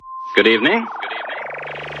Good evening.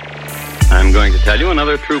 I'm going to tell you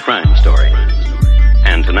another true crime story.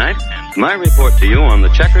 And tonight, my report to you on the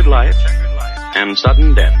checkered life and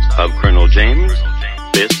sudden death of Colonel James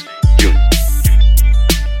Fisk, Jr.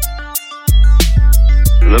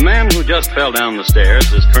 The man who just fell down the stairs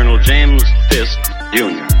is Colonel James Fisk,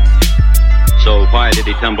 Jr. So why did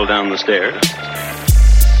he tumble down the stairs?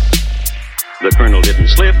 The colonel didn't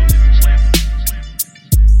slip.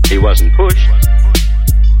 He wasn't pushed.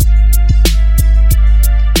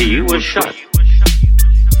 He was shot.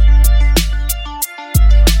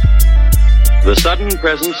 The sudden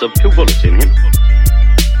presence of 2 bullets in him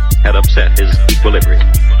had upset his equilibrium.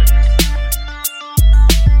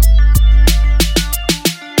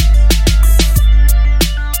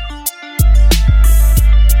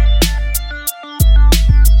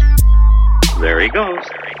 There he goes.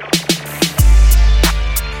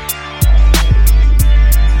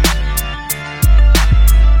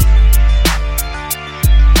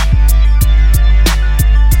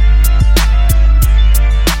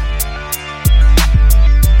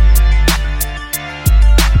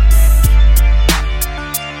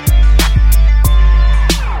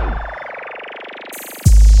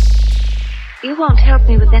 You won't help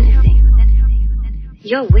me with anything.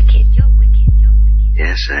 You're wicked.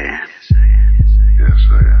 Yes, I am. Yes,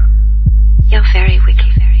 I am. You're very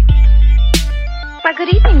wicked. Why,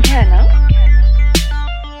 good evening, Colonel.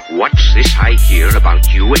 What's this I hear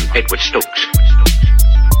about you and Edward Stokes?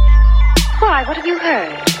 Why, what have you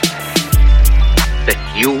heard? That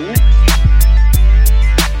you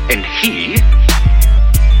and he...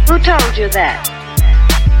 Who told you that?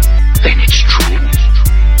 Then it's true.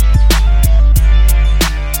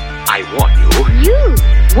 I warn you. You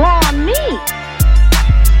warn me?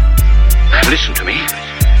 Listen to me.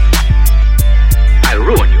 I'll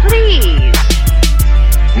ruin you. Please.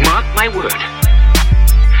 Mark my word.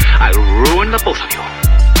 I'll ruin the both of you.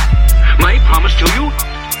 My promise to you,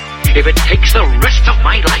 if it takes the rest of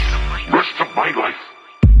my life. Rest of my life.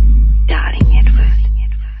 Darling Edward.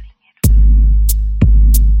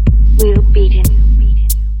 We'll beat him.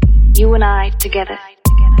 You and I together.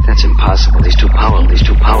 That's impossible. He's too powerful. He's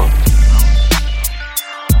too powerful.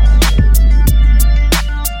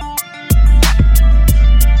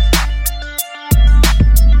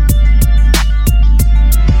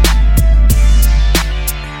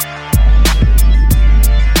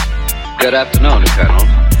 Good afternoon, Colonel.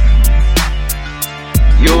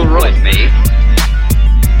 You'll ruin me.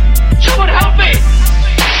 Someone help me!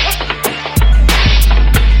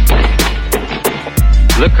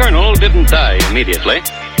 The colonel didn't die immediately.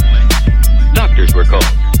 Doctors were called.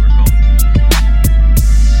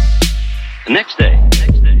 The next day,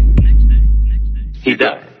 he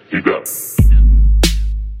died.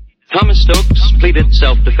 Thomas Stokes pleaded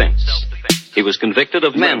self-defense. He was convicted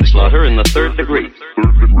of manslaughter in the 3rd degree.